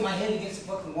 Oh, I hit my head against the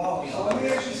fucking wall. You know? So let me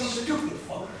ask you something. Stupid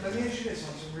fucker. Let me ask you this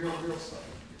on some real stuff.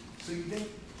 So you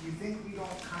think we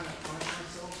don't kind of punish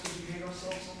ourselves because we hate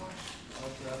ourselves so much?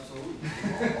 Absolutely.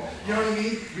 You know what I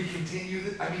mean? We continue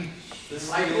this. I mean, This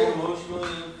cycle.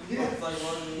 emotionally, Yeah. like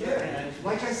running. Yeah.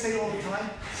 Like I say all the time,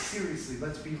 seriously,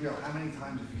 let's be real. How many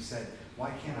times have you said,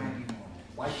 why can't I be normal?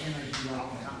 Why can't I be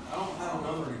like that? I don't have a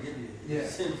number to give you. Yeah.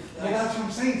 Well, that's what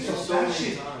I'm saying. So So that many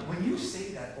shit, times. when you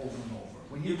say that over and over,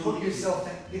 when you You put believe yourself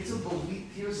down, it's a belief.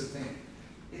 Here's the thing.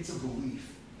 It's a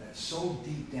belief that's so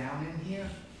deep down in here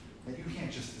that you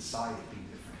can't just decide to be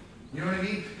different. You know what I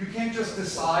mean? You can't just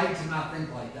decide to not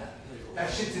think like that.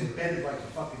 That shit's embedded like a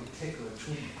fucking tick or a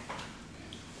twig.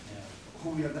 Who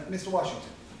we have? Mr. Washington.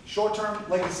 Short-term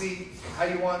legacy, how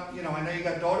you want, you know, I know you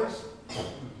got daughters.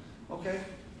 Okay.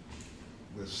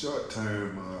 The short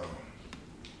term,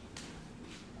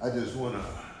 I just want to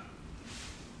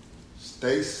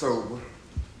stay sober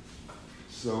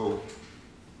so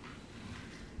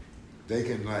they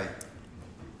can, like,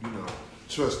 you know,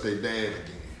 trust their dad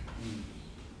again.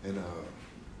 And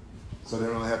so they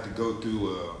don't have to go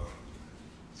through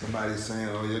somebody saying,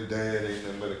 oh, your dad ain't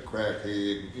nothing but a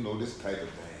crackhead, you know, this type of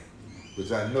thing.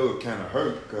 Which I know it kind of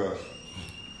hurt, because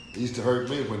it used to hurt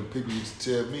me when people used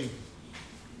to tell me,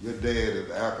 your dad is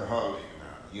an alcoholic.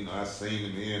 You know, I seen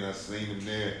him here and I seen him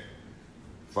there,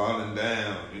 falling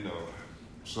down, you know.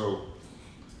 So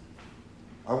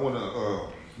I want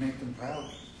to make them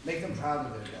proud. Make them proud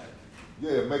of their dad.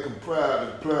 Yeah, make them proud.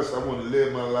 And plus, I want to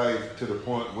live my life to the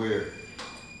point where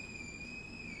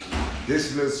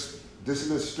this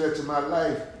little stretch of my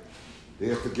life,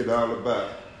 they'll forget all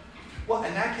about it. Well,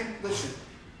 and that can, listen,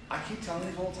 I keep telling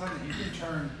you the whole time that you can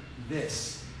turn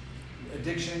this,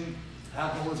 addiction,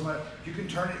 alcoholism, you can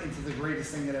turn it into the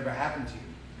greatest thing that ever happened to you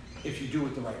if you do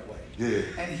it the right way. Yeah.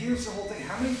 And here's the whole thing.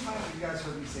 How many times have you guys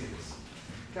heard me say this?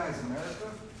 Guys,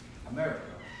 America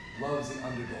loves the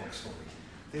underdog story.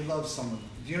 They love someone,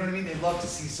 do you know what I mean? They love to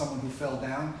see someone who fell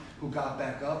down, who got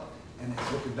back up, and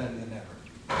is looking better than ever.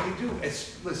 They do.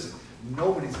 Listen,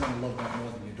 nobody's going to love that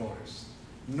more than your daughters.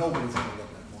 Nobody's going to love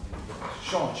that more than your daughters.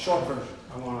 Sean, short version.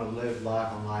 I want to live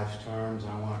life on life's terms.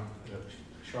 I want to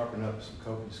sharpen up some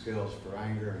coping skills for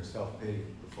anger and self-pity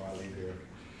before I leave here.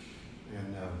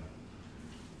 And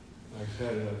like I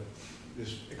said,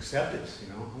 just acceptance, you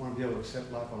know. I want to be able to accept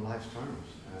life on life's terms.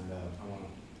 And I want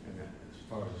to, and as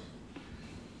far as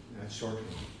that's short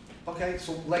term. Okay,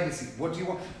 so legacy. What do you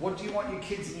want? What do you want your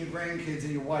kids and your grandkids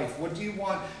and your wife? What do you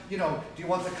want? You know, do you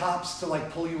want the cops to like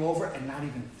pull you over and not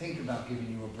even think about giving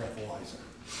you a breathalyzer?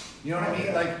 You know what I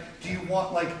mean? Like, do you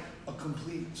want like a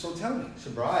complete? So tell me.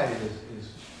 Sobriety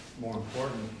is more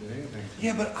important than anything.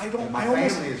 Yeah, but I don't. And my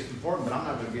family is important, but I'm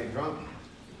not going to get drunk.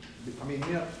 I mean,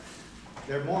 you know,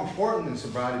 they're more important than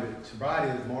sobriety, but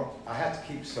sobriety is more, I have to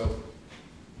keep sober,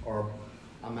 or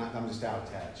I'm just out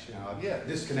of touch, you know, Yeah.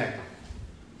 disconnected.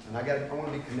 And I want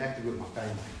to be connected with my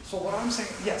family. So what I'm saying,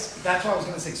 yes, that's what I was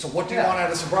gonna say. So what do you Yeah. want out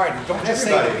of sobriety? Don't And just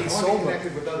say everybody, to be I want to be sober.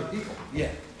 connected with other people. Yeah,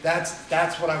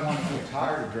 that's what I want to I'm do.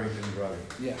 tired of drinking and drugging,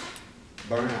 Yeah,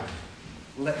 burnout.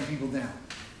 letting people down,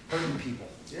 hurting people,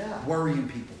 Yeah. worrying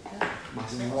people,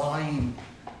 Myself. lying.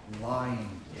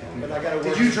 But I gotta work.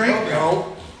 Did you this drink? program.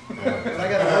 No. But I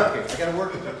gotta work it. I gotta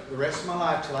work it the rest of my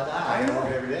life till I die. I I gotta know. work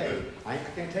it every day. I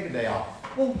can't take a day off.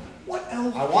 Well, what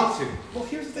else? I want to. Well,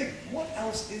 here's the thing. What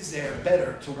else is there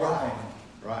better to work Right. on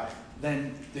Right.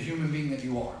 than the human being that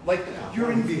you are? Like Yeah, you're I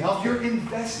wanna be healthy. you're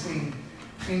investing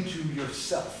into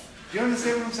yourself. Do you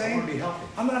understand what I'm I saying? want to be healthy.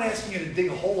 I'm not asking you to dig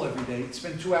a hole every day,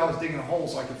 spend 2 hours digging a hole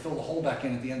so I can fill the hole back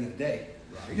in at the end of the day.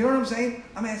 Right. You know what I'm saying?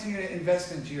 I'm asking you to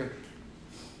invest into your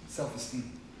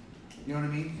self-esteem. You know what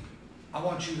I mean? I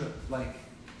want you to, like,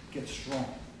 get strong,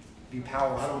 be If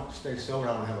powerful. I don't stay sober,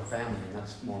 I don't have a family, and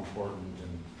that's more important than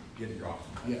getting drunk.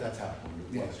 Yeah. That's how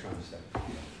what I was trying to say.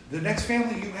 The next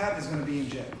family you have is going to be in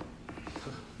jail.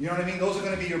 You know what I mean? Those are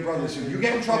going to be your brothers soon. You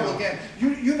get in trouble again.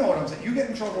 You know what I'm saying. You get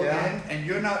in trouble Yeah. again, and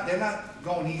they're not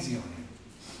going easy on you.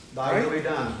 Thy will be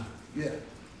done. Yeah,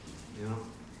 You know.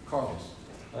 Carlos.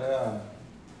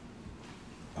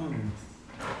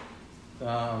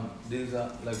 These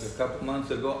like a couple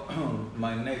months ago,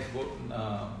 my neighbors,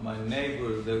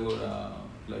 they were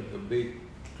like the big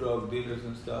drug dealers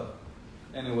and stuff.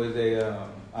 Anyways, they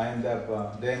end up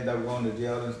going to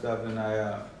jail and stuff, and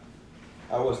I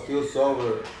was still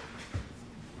sober,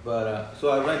 but so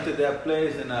I rented that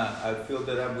place and I filled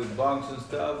it up with bunks and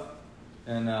stuff,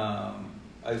 and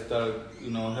I started,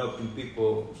 helping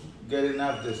people getting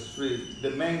off the street.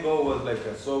 The main goal was like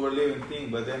a sober living thing,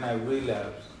 but then I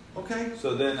relapsed. Okay.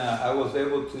 So then I was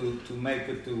able to make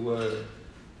it to where,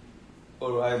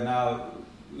 all right, now,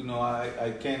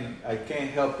 I can't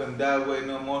help them that way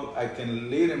no more. I can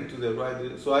lead them to the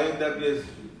right. So I ended up just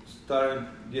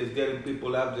getting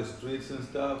people off the streets and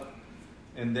stuff,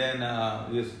 and then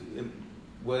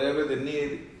whatever the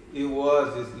need it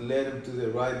was, just led them to the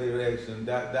right direction.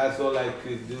 That's all I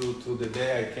could do to the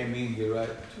day I came in here, right?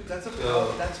 Dude, that's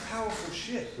powerful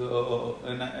shit. So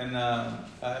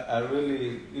I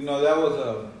really, that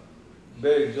was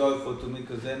very joyful to me,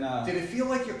 because then. Did it feel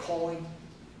like your calling?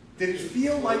 Did it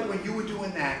feel like when you were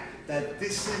doing that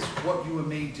this is what you were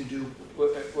made to do?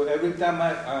 Well, every time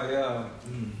I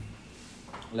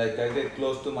get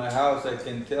close to my house, I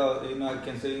can tell, I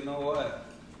can say, you know what,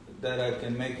 that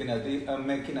I'm making a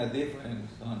difference.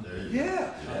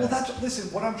 Yeah. Well, listen,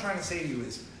 what I'm trying to say to you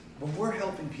is, when we're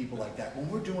helping people like that, when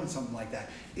we're doing something like that,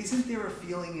 isn't there a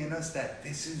feeling in us that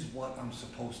this is what I'm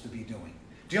supposed to be doing?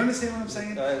 Do you understand what I'm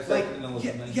saying?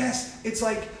 Yes, it's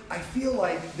like, I feel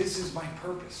like this is my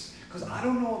purpose. Because I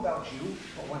don't know about you,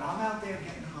 but when I'm out there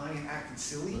getting high and acting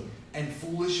silly and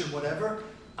foolish and whatever,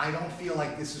 I don't feel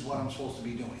like this is what I'm supposed to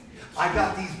be doing. I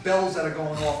got these bells that are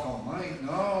going off going, Mike,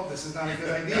 no, this is not a good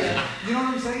idea. You know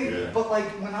what I'm saying? Yeah. But like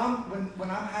when I'm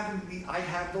having I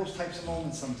have those types of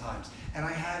moments sometimes, and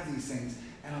I have these things,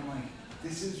 and I'm like,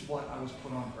 this is what I was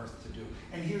put on earth to do.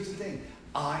 And here's the thing,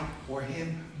 I or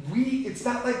him, it's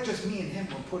not like just me and him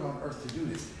were put on earth to do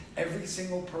this. Every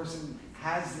single person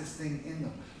has this thing in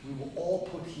them. We were all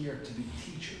put here to be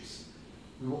teachers.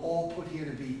 We were all put here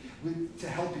to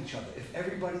help each other. If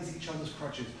everybody's each other's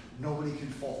crutches, nobody can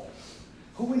fall.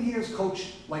 Who in here has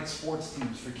coached like sports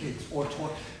teams for kids or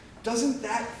taught? Doesn't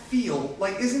that feel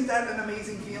like, isn't that an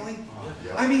amazing feeling?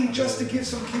 Yeah. I mean, just to give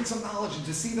some kids some knowledge and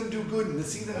to see them do good and to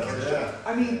see them get,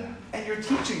 I mean, and you're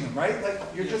teaching them, right? Like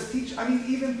you're just teaching. I mean,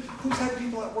 even who's had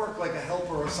people at work like a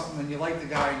helper or something, and you like the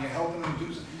guy and you're helping them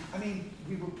do something. I mean,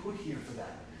 we were put here for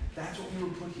that. That's what we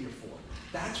were put here for.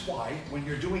 That's why when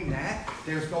you're doing that,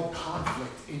 there's no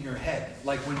conflict in your head,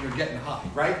 like when you're getting high,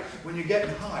 right? When you're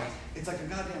getting high, it's like a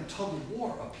goddamn tug of war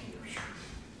up here.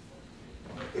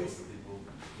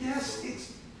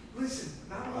 Listen,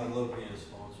 not only. I love being a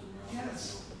sponsor.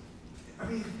 Yes. I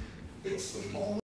mean, it's the only